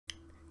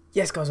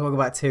Yes guys, welcome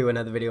back to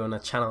another video on the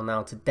channel.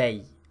 Now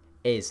today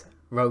is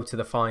Road to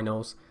the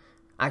Finals,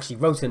 actually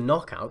Road to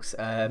Knockouts.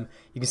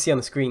 You can see on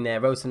the screen there,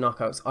 Road to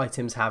Knockouts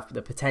items have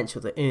the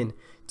potential to earn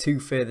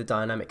 2 further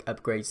dynamic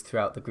upgrades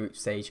throughout the group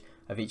stage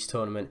of each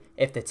tournament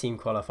if their team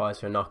qualifies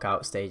for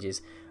knockout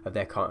stages of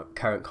their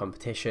current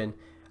competition,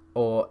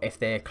 or if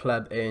their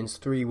club earns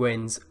 3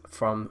 wins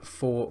from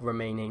 4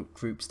 remaining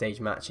group stage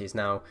matches.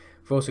 Now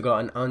we've also got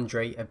an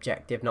Andre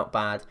objective, not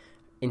bad.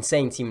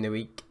 Insane team of the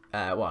week.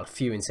 Well, a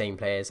few insane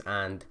players,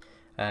 and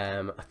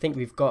I think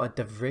we've got a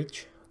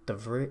Delict,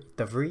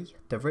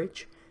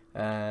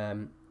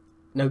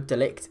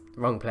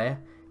 wrong player.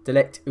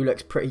 Delict, who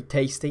looks pretty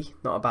tasty,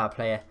 not a bad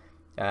player.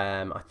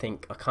 I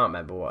can't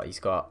remember what he's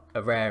got.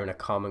 A rare and a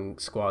common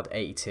squad,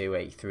 82,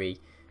 83,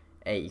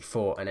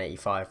 84, and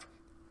 85.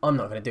 I'm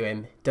not going to do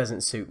him.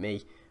 Doesn't suit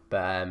me,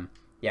 but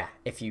yeah,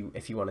 if you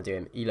want to do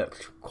him, he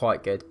looks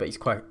quite good, but he's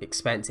quite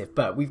expensive.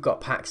 But we've got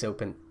packs to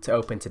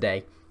open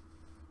today.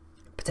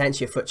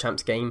 Potentially a Foot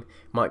Champs game,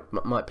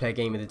 might play a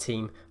game with the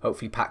team,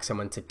 hopefully pack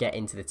someone to get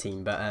into the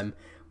team. But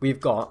we've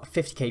got a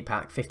 50k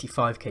pack,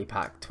 55k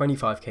pack,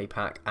 25k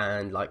pack,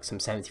 and like some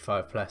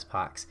 75 plus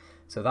packs,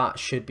 so that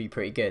should be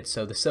pretty good.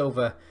 So the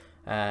Silver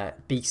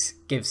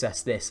Beast gives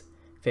us this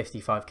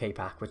 55k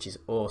pack, which is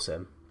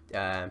awesome.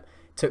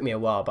 Took me a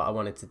while, but I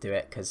wanted to do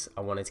it because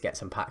I wanted to get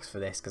some packs for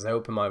this, because I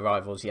opened my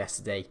rivals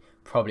yesterday.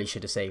 Probably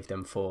should have saved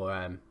them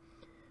for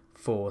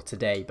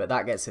today, but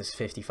that gets us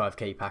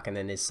 55k pack. And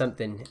then there's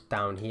something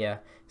down here,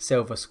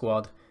 Silver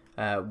Squad,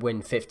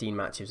 win 15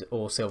 matches,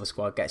 or Silver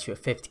Squad gets you a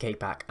 50k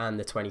pack and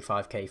the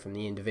 25k from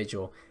the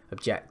individual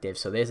objective.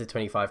 So there's a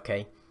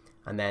 25k,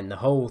 and then the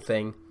whole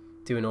thing,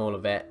 doing all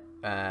of it,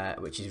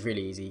 which is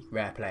really easy,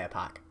 rare player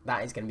pack.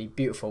 That is going to be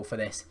beautiful for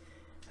this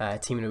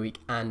team of the week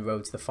and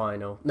Road to the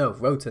Final, no,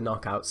 Road to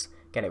Knockouts,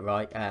 get it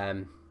right.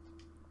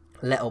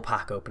 Little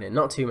pack opening,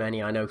 not too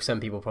many. I know some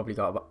people probably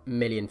got about 1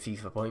 million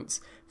FIFA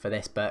points for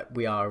this, but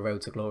we are a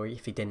Road to Glory,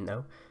 if you didn't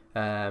know.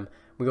 I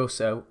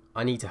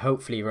need to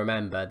hopefully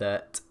remember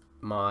that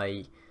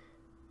my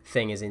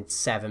thing is in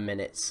 7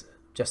 minutes,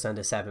 just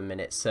under 7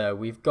 minutes. So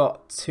we've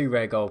got 2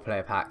 rare gold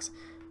player packs,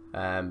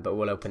 but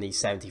we'll open these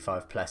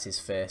 75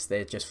 pluses first.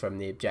 They're just from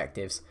the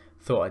objectives.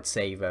 Thought I'd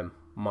save them,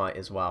 might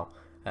as well.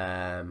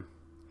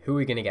 Who are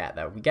we going to get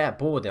though? We get a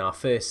board in our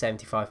first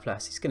 75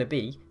 plus. It's going to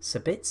be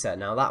Sabitzer.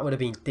 Now that would have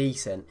been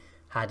decent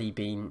had he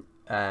been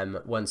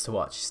ones to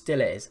watch. Still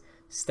is.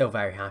 Still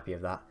very happy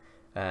with that.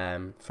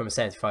 From a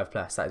 75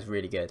 plus, that is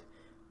really good,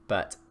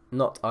 but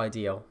not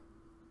ideal.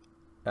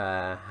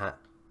 Had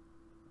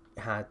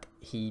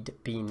he'd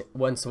been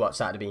ones to watch,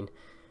 that would have been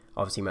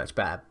obviously much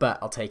better. But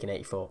I'll take an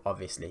 84.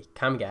 Obviously,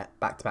 can we get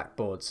back-to-back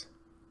boards?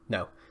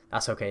 No,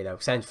 that's okay though.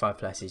 75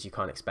 pluses, you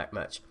can't expect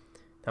much.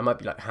 That might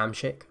be like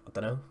Hamshik. I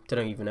don't know.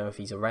 Don't even know if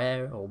he's a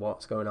rare or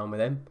what's going on with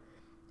him.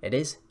 It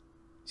is.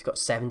 He's got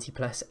 70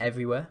 plus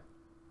everywhere.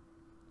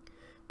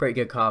 Pretty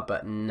good card,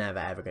 but never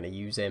ever going to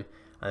use him.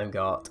 And we've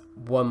got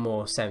 1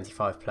 more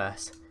 75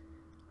 plus.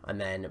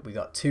 And then we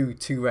got two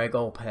rare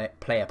gold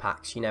player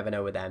packs. You never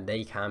know with them.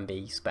 They can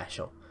be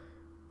special.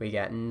 We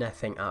get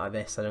nothing out of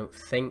this, I don't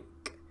think.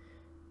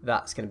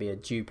 That's going to be a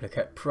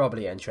duplicate.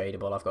 Probably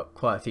untradeable. I've got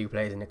quite a few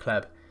players in the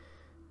club.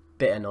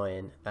 Bit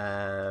annoying.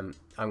 I'm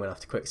gonna have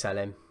to quick sell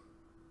him.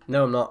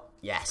 No, I'm not.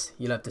 Yes,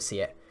 you love to see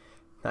it.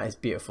 That is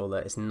beautiful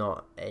that it's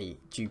not a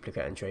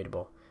duplicate and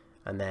tradable.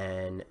 And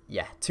then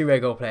yeah, 2 rare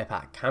gold player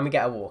pack. Can we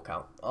get a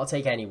walkout? I'll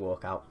take any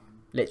walkout,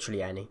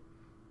 literally any.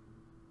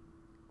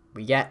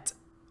 We get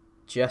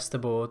just the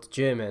board,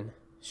 German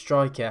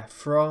striker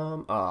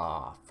from,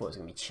 I thought it was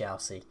gonna be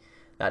Chelsea.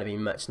 That'd have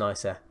been much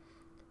nicer.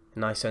 A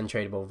nice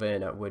untradeable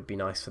Werner would be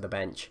nice for the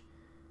bench.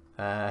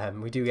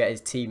 We do get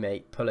his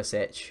teammate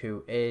Pulisic,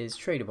 who is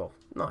tradable.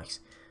 Nice.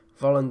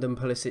 Volendam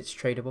Pulisic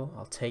tradable.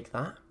 I'll take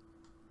that.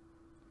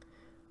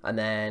 And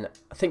then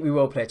I think we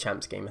will play a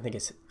champs game. I think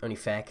it's only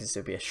fair because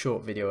it'll be a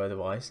short video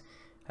otherwise.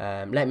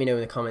 Let me know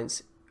in the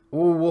comments.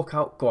 Oh,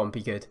 walkout. Go on,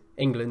 be good.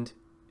 England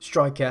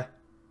striker,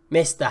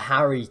 Mr.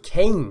 Harry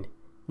Kane,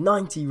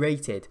 90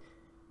 rated.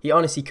 He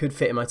honestly could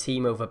fit in my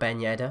team over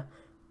Ben Yedder.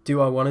 Do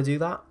I want to do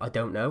that? I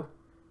don't know.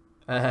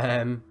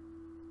 I'm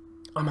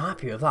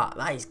happy with that.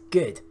 That is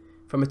good.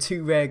 From a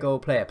 2 rare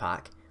gold player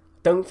pack,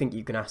 don't think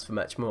you can ask for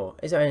much more.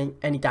 Is there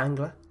any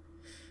dangler?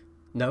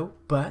 No,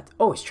 but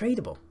oh, it's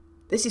tradable.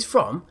 This is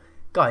from,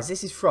 guys,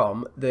 this is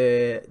from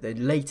the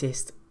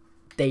latest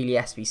daily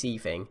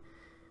SBC thing.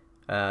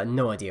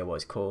 No idea what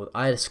it's called.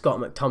 I had a Scott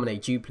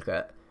McTominay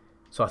duplicate,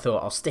 so I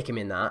thought I'll stick him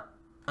in that.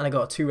 And I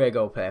got a 2 rare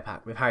gold player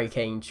pack with Harry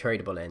Kane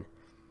tradable in.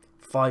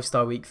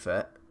 5-star weak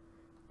foot.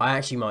 I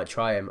actually might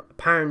try him.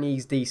 Apparently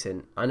he's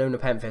decent. I know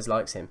Nepenthes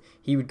likes him.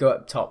 He would go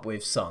up top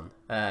with Son.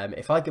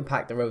 If I could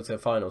pack the Road to the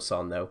Final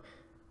Son though,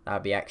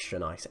 that'd be extra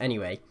nice.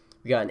 Anyway,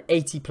 we got an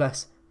 80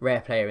 plus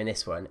rare player in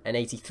this one, an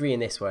 83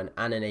 in this one,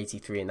 and an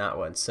 83 in that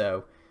one.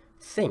 So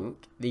I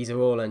think these are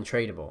all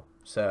untradeable.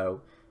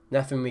 So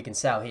nothing we can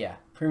sell here.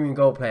 Premium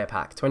gold player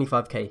pack,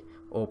 25k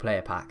all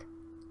player pack.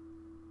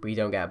 We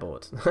don't get a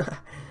board.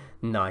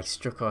 Nice,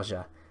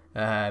 Strakoja.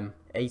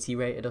 80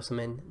 rated or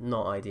something.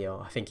 Not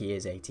ideal. I think he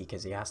is 80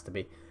 because he has to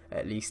be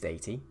at least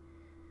 80.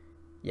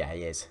 Yeah,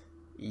 he is.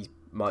 He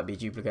might be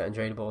duplicate and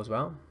tradable as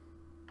well.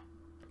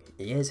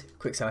 He is.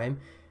 Quick sell him.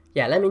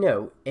 Yeah, let me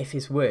know if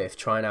it's worth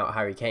trying out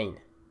Harry Kane.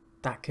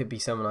 That could be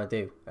someone I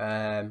do.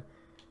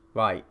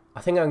 Right,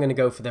 I think I'm going to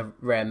go for the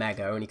rare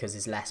mega only because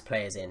there's less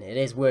players in. It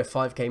is worth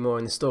 5k more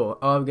in the store.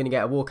 Are we going to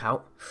get a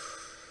walkout?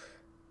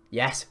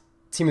 Yes.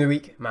 Team of the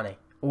week, Mane.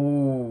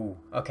 Ooh,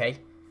 okay.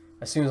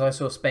 As soon as I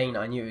saw Spain,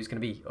 I knew it was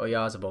going to be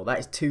Oyarzabal. That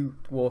is 2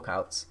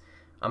 walkouts.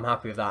 I'm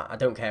happy with that. I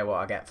don't care what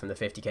I get from the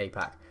 50k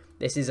pack.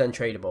 This is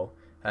untradeable.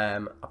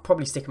 I'll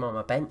probably stick him on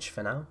my bench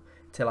for now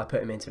till I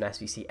put him into an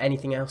SVC.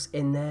 Anything else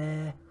in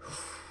there?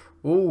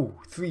 Ooh,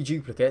 3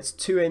 duplicates,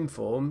 2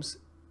 informs.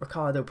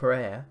 Ricardo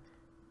Pereira,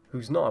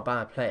 who's not a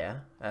bad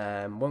player.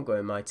 Won't go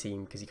in my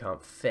team because he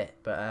can't fit,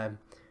 but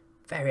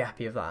very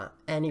happy with that.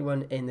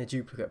 Anyone in the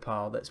duplicate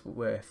pile that's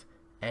worth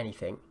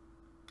anything?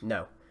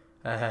 No.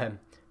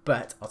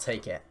 But I'll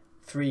take it.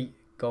 3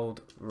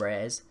 gold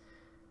rares.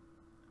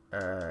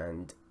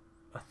 And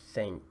I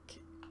think...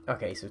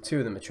 Okay, so 2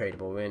 of them are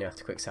tradable. We only have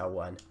to quick sell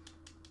 1.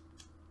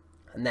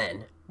 And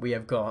then we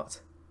have got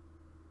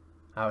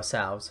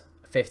ourselves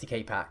a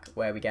 50k pack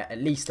where we get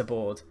at least a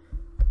board.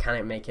 Can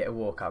it make it a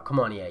walkout? Come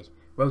on, EA.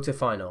 Road to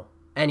final.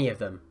 Any of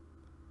them?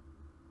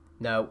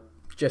 No.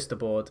 Just a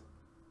board.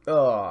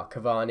 Oh,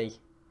 Cavani.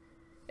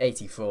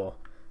 84.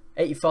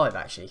 85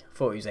 actually. I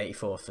thought he was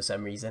 84 for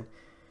some reason.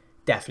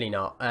 Definitely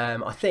not.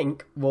 I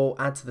think we'll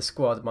add to the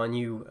squad my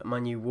new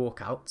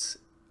walkouts.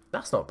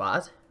 That's not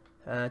bad.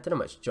 I don't know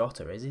how much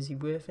Jota is. Is he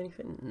worth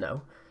anything?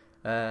 No.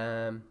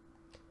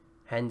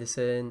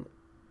 Henderson.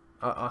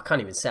 I can't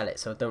even sell it,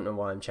 so I don't know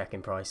why I'm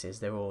checking prices.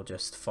 They're all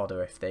just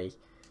fodder if they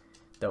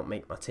don't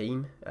make my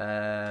team.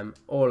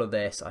 All of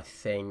this, I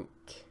think,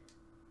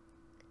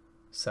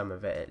 some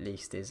of it at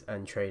least is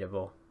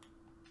untradeable.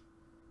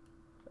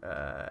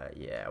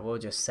 Yeah, we'll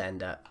just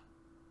send up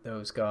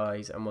those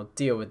guys and we'll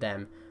deal with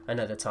them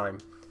another time.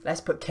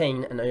 Let's put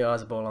Kane and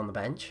Oyarzabal on the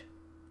bench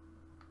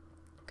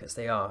because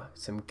they are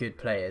some good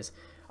players.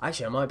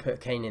 Actually, I might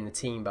put Kane in the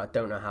team, but I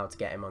don't know how to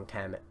get him on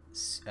cam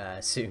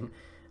soon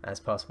as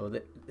possible.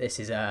 This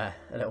is a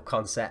little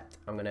concept.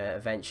 I'm going to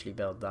eventually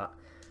build that,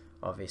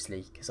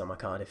 obviously, because I'm a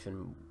Cardiff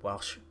and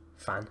Welsh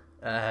fan.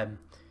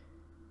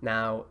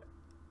 Now,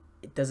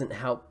 it doesn't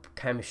help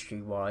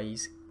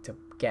chemistry-wise to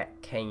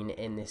get Kane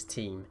in this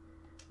team.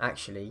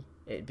 Actually,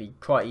 it'd be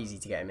quite easy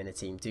to get him in a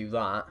team. Do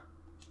that.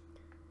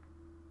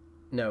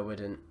 No, it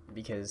wouldn't,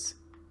 because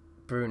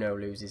Bruno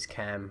loses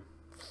chem.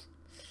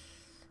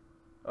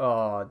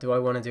 Oh, do I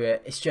want to do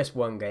it? It's just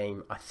 1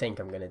 game. I think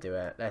I'm going to do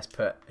it. Let's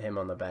put him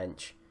on the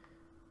bench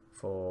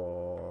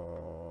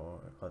for,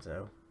 I don't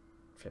know,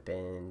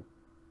 flipping,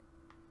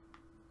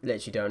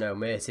 literally don't know,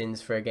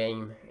 Mertens for a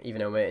game,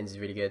 even though Mertens is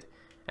really good.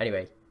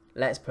 Anyway,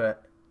 let's put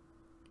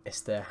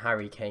Mr.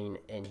 Harry Kane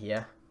in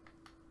here.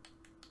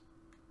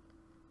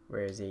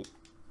 Where is he?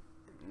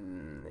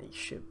 He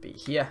should be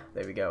here.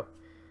 There we go.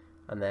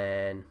 And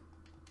then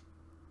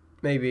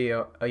maybe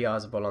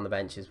Oyarzabal on the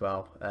bench as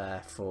well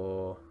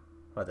for,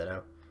 I don't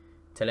know,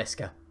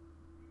 Talisca.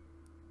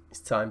 It's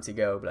time to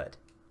go, blood.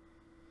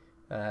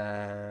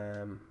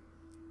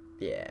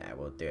 Yeah,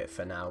 we'll do it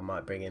for now.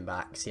 Might bring him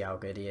back, see how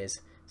good he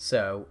is.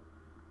 So,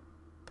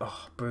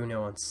 oh,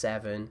 Bruno on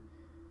 7.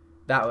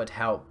 That would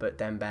help, but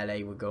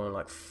Dembele would go on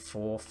like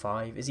 4,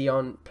 5. Is he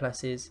on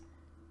pluses?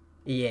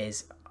 He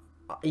is.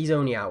 He's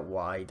only out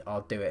wide.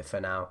 I'll do it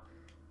for now.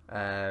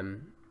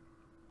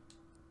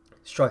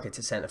 Striker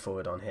to centre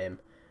forward on him,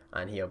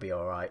 and he'll be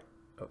alright.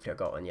 Hopefully I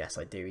got one. Yes,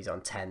 I do. He's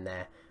on 10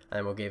 there. And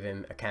then we'll give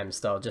him a chem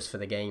style just for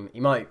the game. He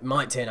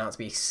might turn out to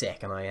be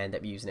sick, and I end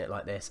up using it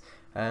like this.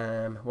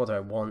 What do I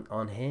want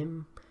on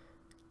him?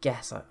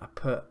 Guess I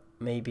put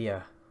maybe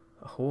a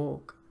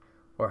hawk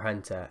or a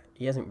hunter.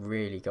 He hasn't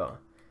really got...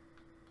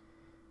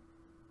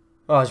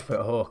 Oh, I'll just put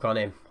a hawk on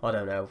him. I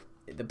don't know.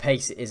 The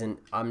pace isn't...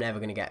 I'm never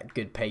going to get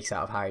good pace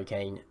out of Harry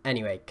Kane.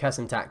 Anyway,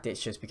 custom tactics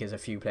just because a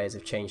few players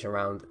have changed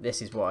around.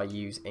 This is what I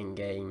use in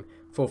game.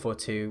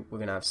 4-4-2. We're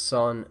going to have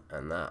Son,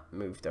 and that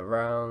moved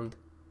around.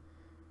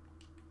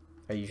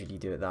 I usually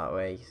do it that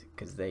way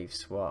because they've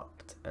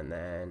swapped. And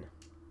then,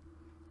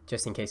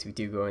 just in case we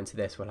do go into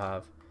this, we'll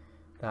have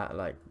that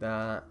like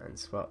that and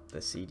swap the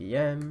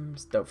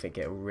CDMs. Don't think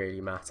it'll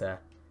really matter.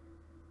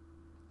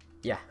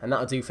 Yeah, and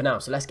that'll do for now.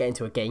 So let's get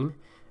into a game.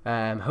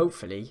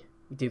 Hopefully,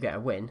 we do get a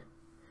win.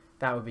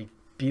 That would be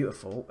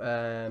beautiful.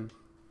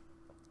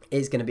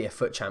 It's going to be a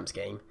foot champs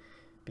game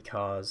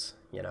because,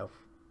 you know,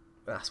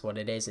 that's what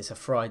it is. It's a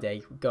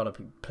Friday. We've got to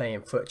be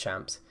playing foot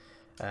champs.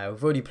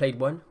 We've already played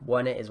one,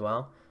 won it as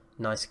well.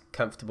 Nice,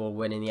 comfortable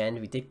win in the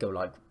end. We did go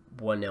like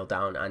 1-0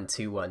 down and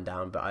 2-1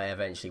 down, but I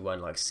eventually won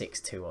like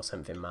 6-2 or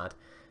something mad.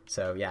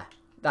 So yeah,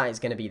 that is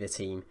going to be the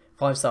team.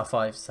 5-star,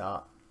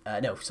 5-star.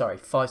 No, sorry,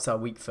 5-star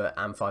weak foot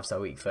and 5-star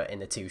weak foot in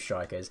the 2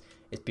 strikers.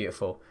 It's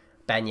beautiful.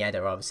 Ben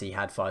Yedder obviously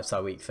had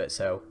 5-star weak foot,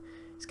 so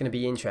it's going to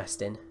be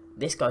interesting.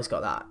 This guy's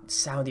got that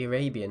Saudi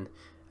Arabian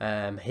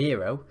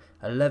hero.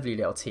 A lovely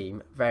little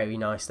team. Very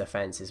nice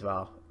defence as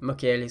well.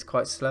 Mukiele is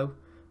quite slow,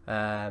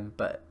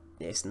 but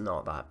it's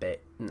not that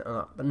bit,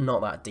 not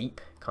that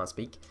deep. Can't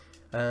speak.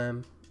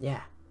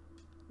 Yeah,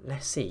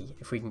 let's see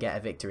if we can get a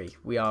victory.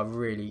 We are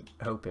really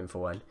hoping for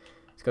one.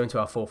 Let's go into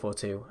our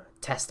 4-4-2.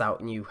 Test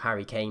out new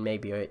Harry Kane,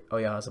 maybe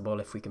Oyarzabal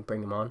if we can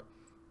bring him on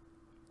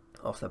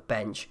off the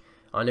bench.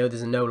 I know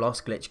there's a no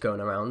loss glitch going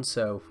around,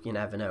 so you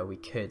never know. We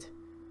could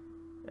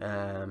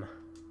come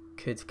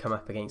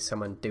up against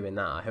someone doing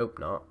that. I hope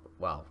not.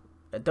 Well,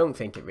 I don't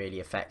think it really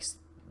affects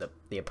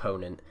the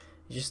opponent.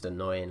 It's just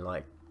annoying,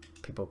 like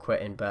people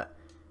quitting. But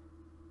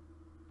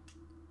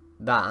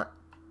that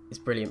is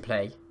brilliant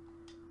play.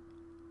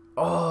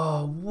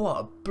 Oh, what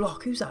a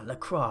block! Who's that?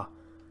 Lacroix.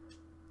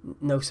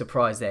 No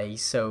surprise there.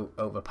 He's so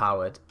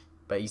overpowered,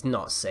 but he's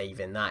not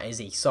saving that, is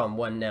he? Son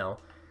 1-0,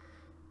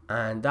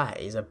 and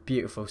that is a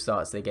beautiful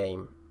start to the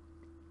game.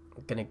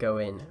 I'm gonna go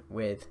in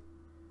with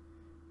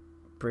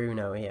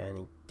Bruno here, and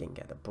he didn't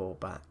get the ball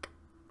back.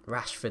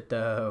 Rashford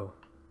though,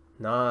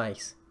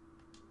 nice.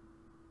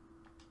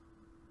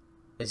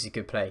 This is a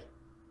good play.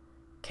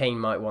 Kane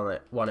might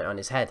want it on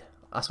his head.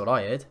 That's what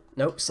I heard.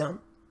 Nope, Son.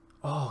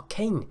 Oh,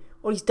 Kane.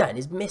 All he's done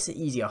is miss an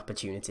easy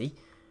opportunity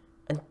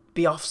and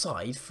be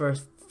offside for a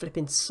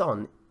flipping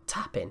Son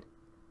tapping.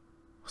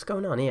 What's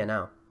going on here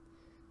now?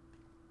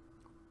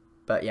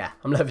 But yeah,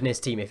 I'm loving this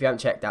team. If you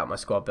haven't checked out my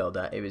squad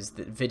builder, it was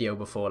the video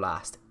before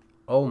last.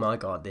 Oh my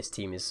god, this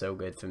team is so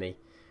good for me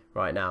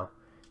right now.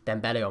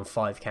 Dembele on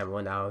 5 cam,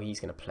 wonder how he's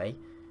going to play.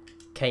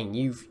 Kane,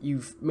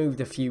 you've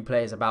moved a few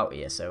players about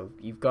here, so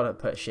you've got to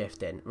put a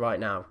shift in. Right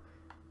now,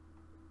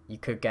 you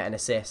could get an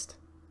assist.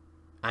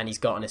 And he's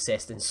got an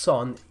assist. And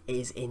Son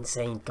is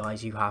insane,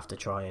 guys. You have to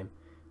try him.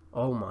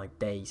 Oh my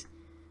days.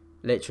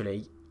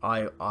 Literally,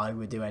 I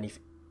would do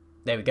anything.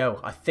 There we go.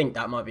 I think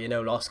that might be a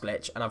no loss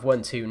glitch. And I've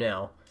won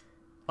 2-0.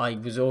 I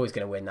was always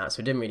going to win that, so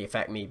it didn't really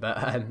affect me. But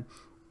I'm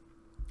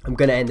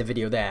going to end the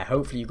video there.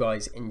 Hopefully you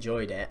guys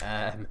enjoyed it.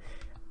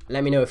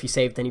 Let me know if you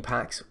saved any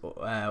packs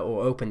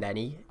or opened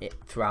any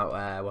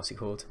throughout, what's it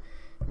called?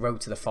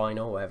 Road to the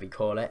final, whatever you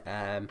call it.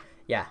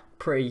 Yeah,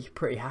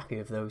 pretty happy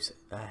with those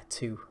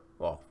two.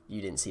 Well,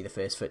 you didn't see the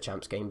first Foot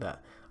Champs game,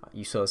 but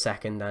you saw the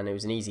second, and it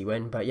was an easy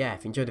win. But yeah,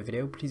 if you enjoyed the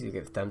video, please do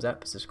give it a thumbs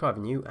up, subscribe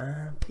if you're new,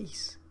 and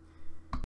peace.